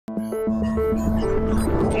Welcome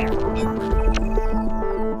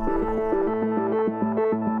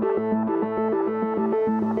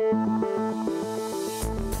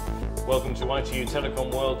to ITU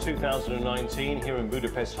Telecom World 2019 here in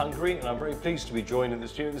Budapest, Hungary, and I'm very pleased to be joined in the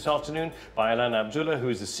studio this afternoon by Allana Abdullah, who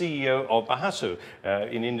is the CEO of Bahaso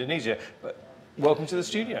in Indonesia. Welcome to the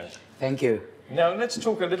studio. Thank you. Now let's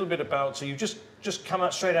talk a little bit about, so you just come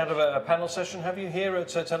out straight out of a panel session, have you, here at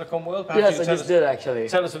Telecom World? Perhaps yes, I just did actually.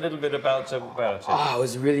 Tell us a little bit about it. I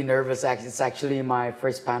was really nervous. It's actually my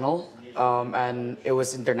first panel. And it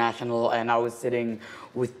was international, and I was sitting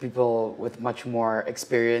with people with much more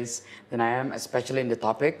experience than I am, especially in the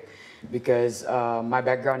topic, because my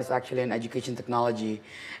background is actually in education technology,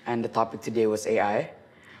 and the topic today was AI.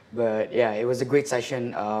 But yeah, it was a great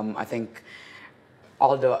session. I think a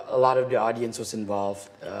lot of the audience was involved.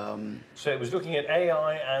 So it was looking at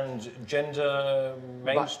AI and gender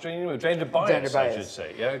mainstream, gender bias, I should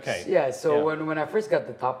say. Yeah, okay. Yeah, so yeah. When I first got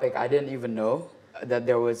the topic, I didn't even know that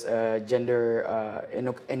there was gender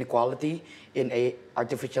inequality in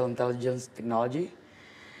artificial intelligence technology,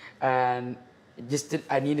 and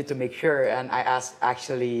I needed to make sure. And I asked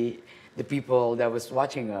actually the people that was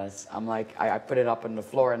watching us. I'm like, I put it up on the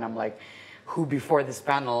floor, and I'm like, who before this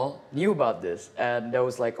panel knew about this? And there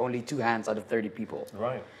was like only 2 hands out of 30 people.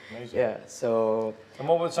 Right, amazing. Yeah, so. And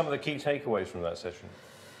what were some of the key takeaways from that session?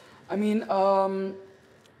 I mean,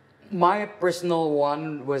 my personal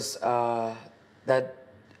one was that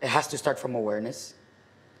it has to start from awareness.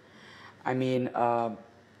 I mean,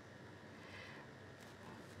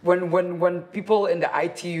 when people in the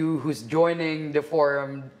ITU who's joining the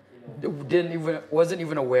forum wasn't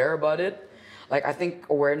even aware about it, like I think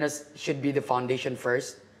awareness should be the foundation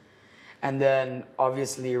first, and then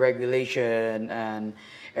obviously regulation and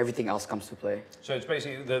everything else comes to play. So it's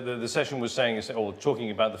basically, the session was saying, or talking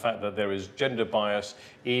about the fact that there is gender bias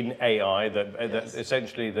in AI, that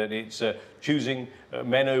essentially that it's choosing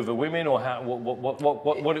men over women, or how,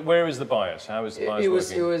 where is the bias? How is the bias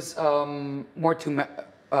working? It was more to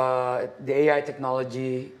the AI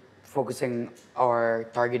technology focusing or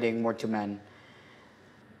targeting more to men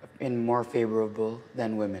and more favorable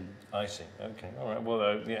than women. I see. Okay. All right.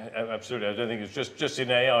 Well, yeah, absolutely. I don't think it's just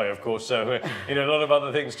in AI, of course. So, a lot of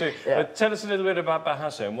other things too. Yeah. But tell us a little bit about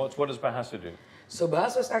Bahaso and what does Bahaso do? So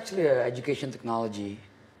Bahaso is actually an education technology.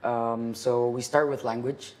 So we start with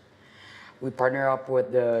language. We partner up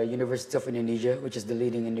with the University of Indonesia, which is the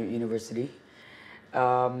leading university.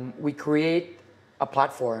 We create a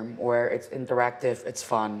platform where it's interactive, it's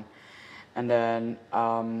fun, and then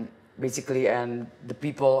basically, and the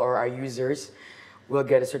people or our users will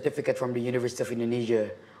get a certificate from the University of Indonesia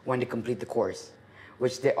when they complete the course,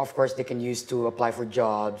 which of course they can use to apply for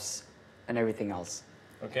jobs and everything else.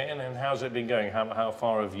 Okay, and then how's it been going? How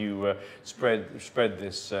far have you spread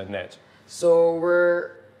this net? So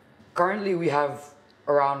currently we have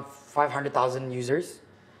around 500,000 users,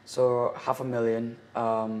 so 500,000.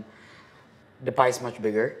 The pie is much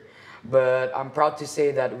bigger, but I'm proud to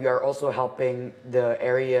say that we are also helping the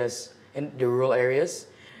areas in the rural areas.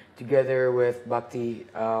 Together with Bhakti,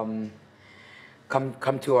 come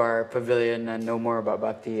to our pavilion and know more about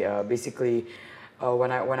Bhakti. Basically,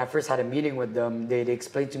 when I first had a meeting with them, they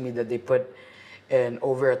explained to me that they put in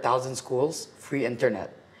over 1,000 schools free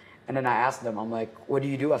internet. And then I asked them, I'm like, what do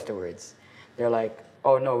you do afterwards? They're like,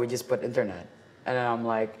 oh no, we just put internet. And then I'm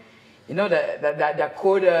like, that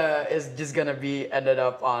quota is just gonna be ended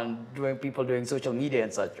up on people doing social media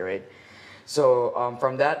and such, right? So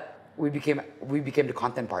from that, we became the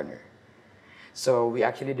content partner. So we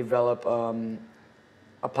actually developed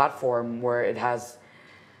a platform where it has,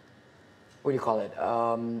 what do you call it,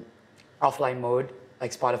 offline mode,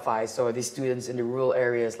 like Spotify. So these students in the rural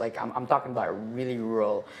areas, like I'm talking about really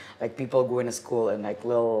rural, like people going to school in like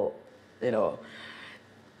little,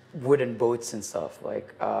 wooden boats and stuff.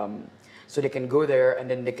 Like, so they can go there and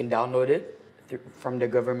then they can download it from the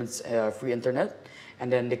government's free internet, and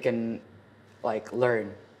then they can like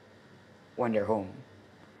learn when they're home.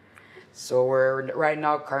 So we're right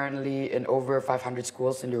now currently in over 500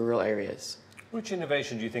 schools in the rural areas. Which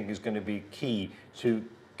innovation do you think is going to be key to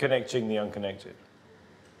connecting the unconnected?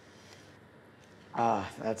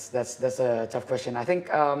 That's a tough question. I think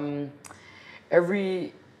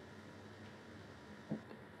every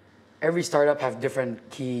startup have different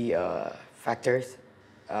key factors.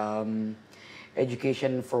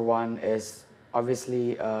 Education, for one, is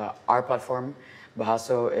obviously our platform.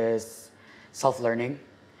 Bahaso is self-learning,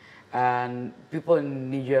 and people in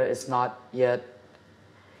Indonesia is not yet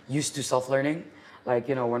used to self-learning. Like,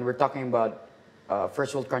 when we're talking about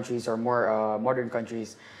first world countries or more modern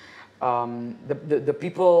countries, the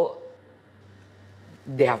people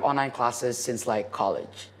they have online classes since like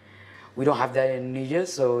college. We don't have that in Indonesia,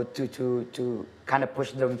 so to kind of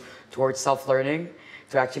push them towards self-learning,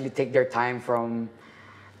 to actually take their time from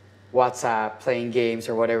WhatsApp, playing games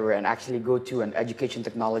or whatever, and actually go to an education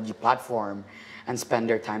technology platform and spend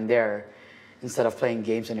their time there instead of playing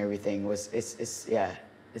games and everything we're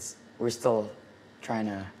still trying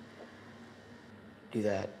to do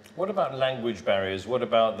that. What about language barriers? What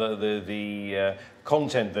about the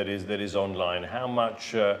content that is online? How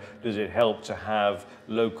much does it help to have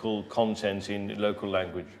local content in local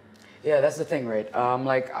language? Yeah, that's the thing, right?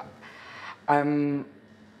 I'm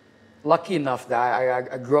lucky enough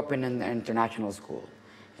that I grew up in an international school,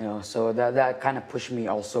 so that kind of pushed me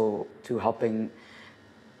also to helping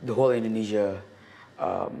the whole Indonesia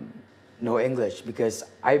know English, because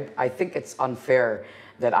I think it's unfair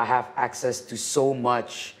that I have access to so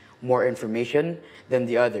much more information than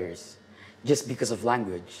the others just because of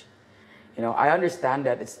language. I understand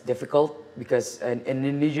that it's difficult because in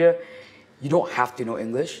Indonesia, you don't have to know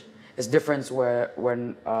English. It's different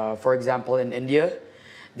when, for example, in India,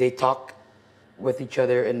 they talk with each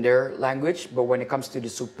other in their language, but when it comes to the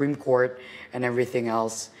Supreme Court and everything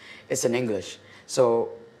else, it's in English. So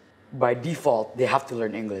by default, they have to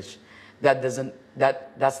learn English.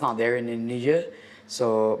 That's not there in Indonesia.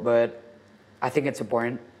 So, but I think it's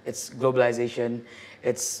important. It's globalization.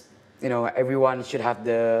 It's, everyone should have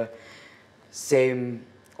the same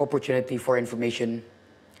opportunity for information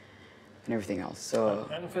and everything else. So,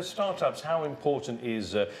 and for startups, how important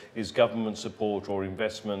is government support or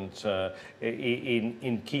investment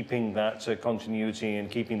in keeping that continuity and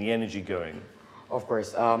keeping the energy going? Of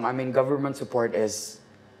course, government support is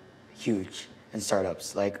huge in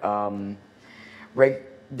startups. Like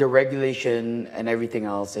the regulation and everything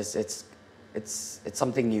else it's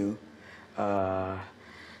something new.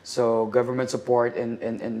 So government support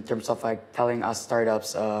in terms of like telling us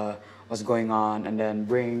startups what's going on, and then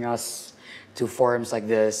bringing us to forums like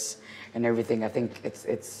this and everything. I think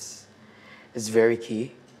it's very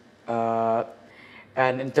key.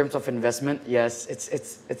 And in terms of investment, yes,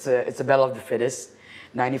 it's a battle of the fittest.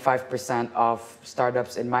 95% of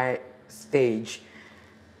startups in my stage,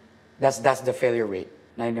 that's the failure rate,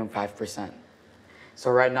 95%.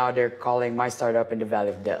 So right now they're calling my startup in the Valley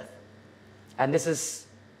of Death. And this is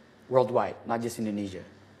worldwide, not just Indonesia.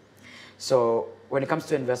 So when it comes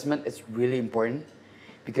to investment, it's really important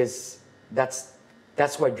because that's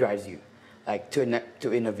what drives you, like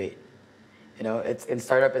to innovate. It's in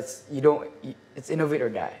startup, it's innovate or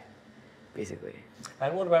die, basically.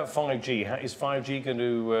 And what about 5G? Is 5G going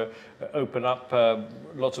to open up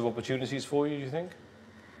lots of opportunities for you, do you think?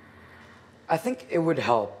 I think it would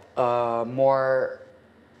help. More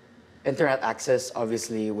internet access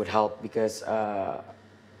obviously would help because the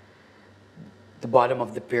bottom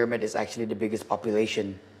of the pyramid is actually the biggest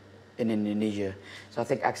population in Indonesia. So I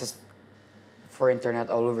think access for internet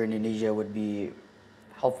all over Indonesia would be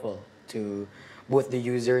helpful to both the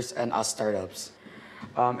users and us startups.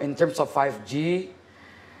 In terms of 5G,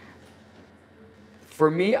 for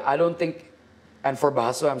me, I don't think, and for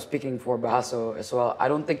Bahaso, I'm speaking for Bahaso as well, I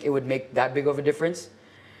don't think it would make that big of a difference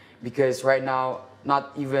because right now,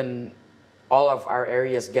 not even all of our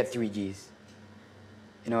areas get 3Gs.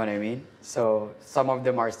 You know what I mean? So some of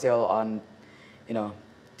them are still on,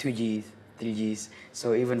 2Gs, 3Gs.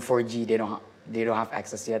 So even 4G, they don't have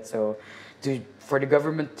access yet. So for the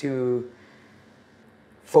government to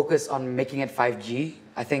focus on making it 5G,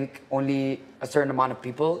 I think only a certain amount of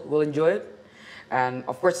people will enjoy it. And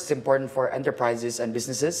of course, it's important for enterprises and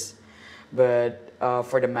businesses, but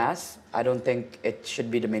for the mass, I don't think it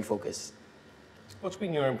should be the main focus. What's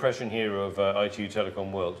been your impression here of ITU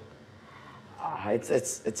Telecom World?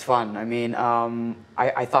 It's fun. I mean,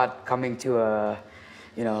 I thought coming to a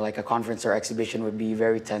conference or exhibition would be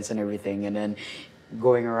very tense and everything, and then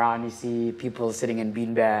going around, you see people sitting in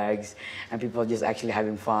beanbags and people just actually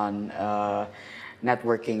having fun,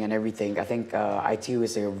 networking and everything. I think ITU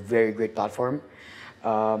is a very great platform.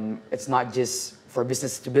 It's not just for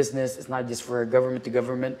business to business, it's not just for government to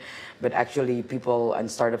government, but actually people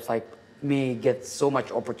and startups like me get so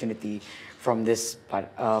much opportunity from this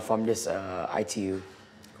ITU.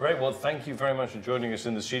 Great. Well, thank you very much for joining us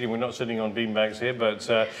in the studio. We're not sitting on beanbags here, but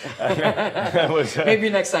maybe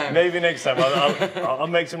next time. Maybe next time. I'll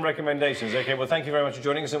make some recommendations. Okay. Well, thank you very much for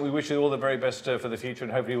joining us, and we wish you all the very best for the future.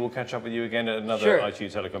 And hopefully, we'll catch up with you again at another ITU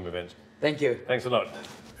Telecom event. Thank you. Thanks a lot.